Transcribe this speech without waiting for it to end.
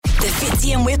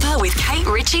Fitzy and Wippa with Kate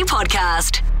Ritchie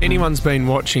podcast. Anyone's been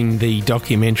watching the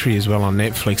documentary as well on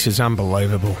Netflix, it's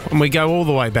unbelievable. And we go all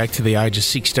the way back to the age of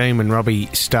 16 when Robbie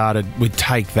started with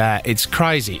Take That. It's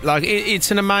crazy. Like,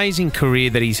 it's an amazing career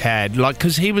that he's had, like,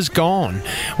 because he was gone.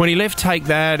 When he left Take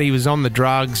That, he was on the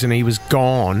drugs and he was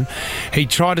gone. He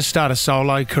tried to start a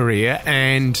solo career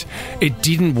and it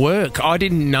didn't work. I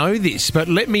didn't know this, but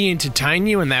Let Me Entertain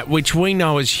You and that, which we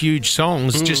know as huge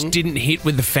songs, just didn't hit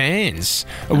with the fans.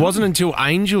 It wasn't until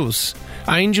Angels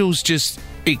just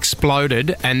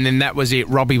exploded, and then that was it.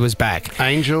 Robbie was back.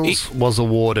 Angels was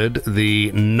awarded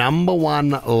the number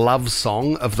one love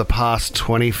song of the past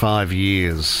 25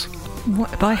 years.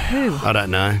 What, by who? I don't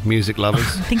know. Music lovers.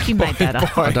 I think you made that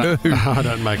up. I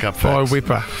don't make up facts. By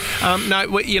Wippa.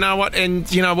 No, you know what?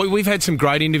 And, you know, we've had some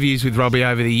great interviews with Robbie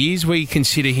over the years. We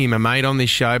consider him a mate on this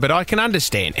show, but I can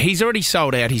understand. He's already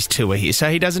sold out his tour here,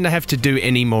 so he doesn't have to do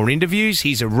any more interviews.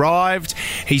 He's arrived.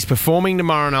 He's performing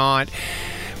tomorrow night.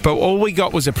 But all we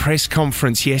got was a press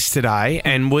conference yesterday,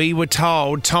 and we were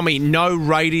told, Tommy, no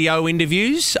radio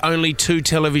interviews, only 2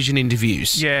 television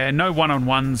interviews. Yeah, no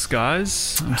one-on-ones,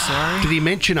 guys. I'm sorry. Did he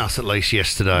mention us at least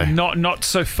yesterday? Not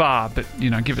so far, but, you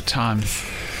know, give it time.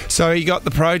 So he got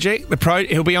the project.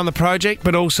 He'll be on the project,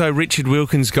 but also Richard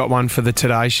Wilkins got one for the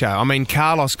Today Show. I mean,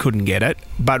 Carlos couldn't get it,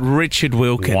 but Richard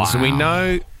Wilkins. Wow. We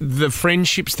know the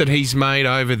friendships that he's made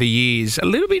over the years. A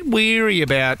little bit weary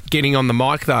about getting on the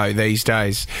mic, though, these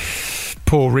days.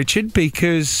 Poor Richard,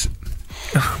 because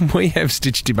we have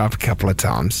stitched him up a couple of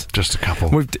times. Just a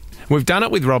couple. We've done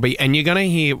it with Robbie, and you're going to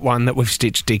hear one that we've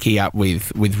stitched Dickie up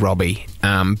with Robbie.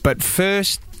 But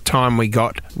first time we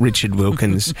got Richard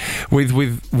Wilkins with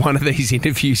one of these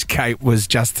interviews, Kate, was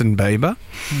Justin Bieber.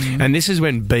 And this is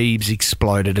when Biebs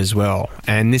exploded as well.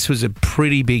 And this was a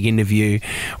pretty big interview.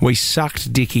 We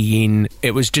sucked Dickie in.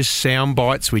 It was just sound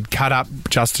bites. We'd cut up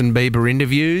Justin Bieber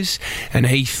interviews, and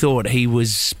he thought he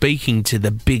was speaking to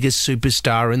the biggest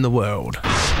superstar in the world.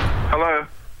 Hello.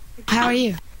 How are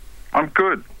you? I'm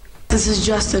good. This is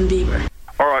Justin Bieber.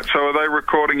 All right, so are they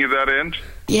recording you that end?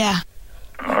 Yeah.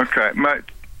 Okay, mate.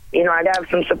 You know, I got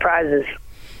some surprises.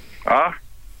 Huh?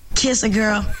 Kiss a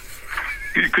girl.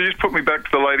 Could you just put me back to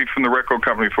the lady from the record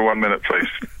company for 1 minute, please?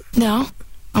 No,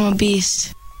 I'm a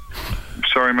beast.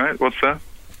 Sorry, mate, what's that?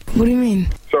 What do you mean?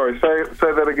 Sorry, say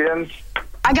that again.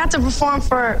 I got to perform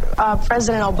for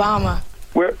President Obama.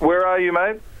 Where are you,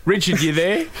 mate? Richard, you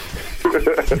there?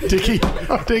 Dickie.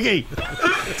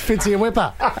 It's Fitzy and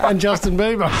Wippa and Justin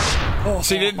Bieber.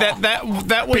 See,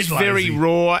 that was Bit very lazy.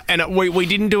 raw, and we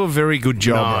didn't do a very good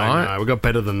job, right? No, we got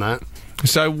better than that.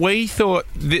 So we thought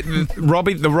the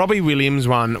Robbie Williams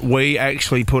one, we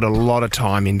actually put a lot of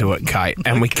time into it, Kate,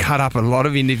 and we cut up a lot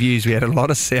of interviews. We had a lot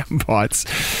of sound bites.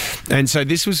 And so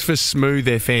this was for Smooth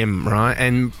FM, right?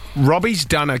 And Robbie's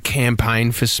done a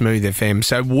campaign for Smooth FM.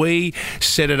 So we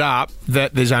set it up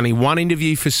that there's only one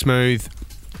interview for Smooth,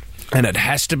 and it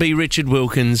has to be Richard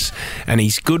Wilkins, and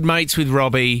he's good mates with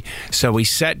Robbie. So we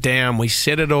sat down, we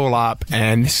set it all up,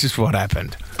 and this is what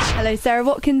happened. Hello, Sarah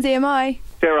Watkins, EMI.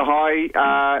 Sarah,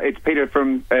 hi. It's Peter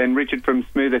and Richard from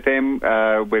Smooth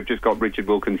FM. We've just got Richard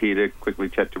Wilkins here to quickly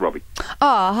chat to Robbie.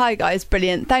 Hi guys,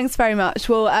 brilliant. Thanks very much.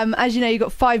 Well, as you know, you've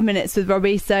got 5 minutes with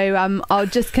Robbie, so I'll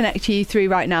just connect you through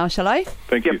right now, shall I?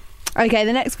 Thank you. Okay,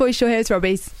 the next voice you'll hear is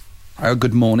Robbie's.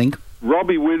 Good morning.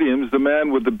 Robbie Williams, the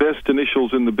man with the best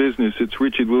initials in the business. It's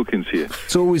Richard Wilkins here.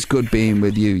 It's always good being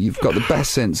with you. You've got the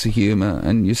best sense of humour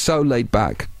and you're so laid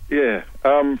back. Yeah,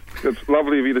 it's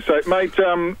lovely of you to say. Mate,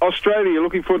 Australia, you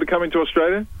looking forward to coming to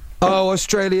Australia? Oh,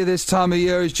 Australia this time of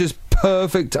year is just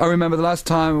perfect. I remember the last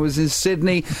time I was in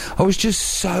Sydney, I was just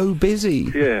so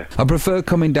busy. Yeah. I prefer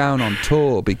coming down on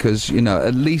tour because, you know,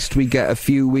 at least we get a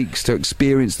few weeks to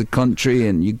experience the country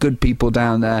and you good people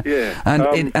down there. Yeah.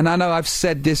 And I know I've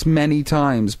said this many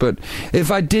times, but if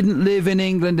I didn't live in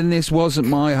England and this wasn't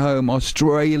my home,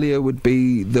 Australia would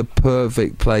be the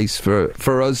perfect place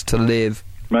for us to live.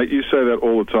 Mate, you say that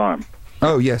all the time.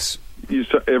 Oh, yes.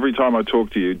 Every time I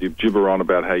talk to you, you gibber on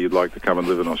about how you'd like to come and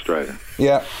live in Australia.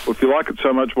 Yeah. Well, if you like it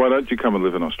so much, why don't you come and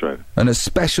live in Australia? And a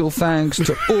special thanks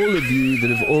to all of you that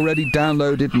have already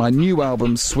downloaded my new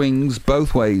album, Swings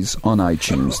Both Ways, on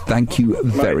iTunes. Thank you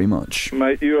very much.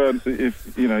 Mate, you're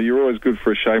always good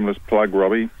for a shameless plug,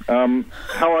 Robbie. How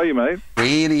are you, mate?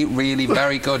 Really, really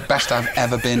very good. Best I've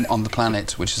ever been on the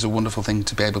planet, which is a wonderful thing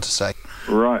to be able to say.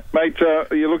 Right. Mate,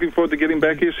 are you looking forward to getting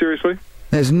back here, seriously?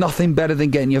 There's nothing better than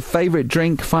getting your favourite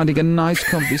drink, finding a nice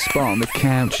comfy spot on the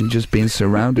couch and just being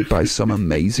surrounded by some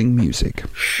amazing music.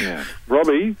 Yeah.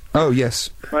 Robbie? Oh, yes.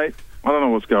 Mate, I don't know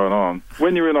what's going on.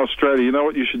 When you're in Australia, you know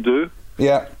what you should do?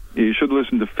 Yeah. You should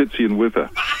listen to Fitzy and Wippa.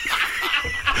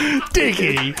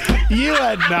 Dickie, you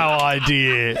had no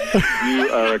idea. You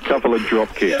are a couple of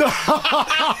dropkicks.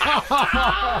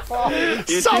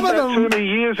 You Some did of that them. to me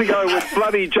years ago with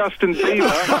bloody Justin Bieber,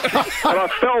 and I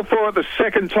fell for it the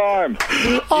second time.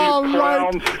 Oh, You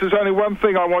clowns. There's only one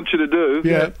thing I want you to do.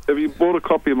 Yeah. Have you bought a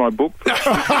copy of my book?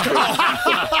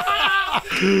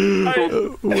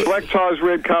 Black ties,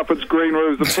 red carpets, green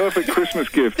roofs. The perfect Christmas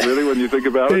gift, really, when you think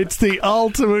about it. It's the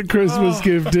ultimate Christmas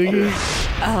gift, Dickie.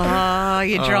 Oh,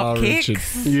 you drop Richard.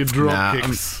 kicks. You drop Nah,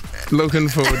 kicks. Looking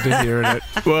forward to hearing it.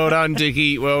 Well done,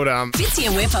 Dickie. Well done. Fitzy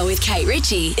and Wippa with Kate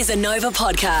Ritchie is a Nova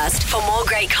podcast. For more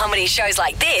great comedy shows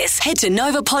like this, head to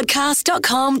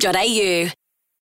novapodcast.com.au.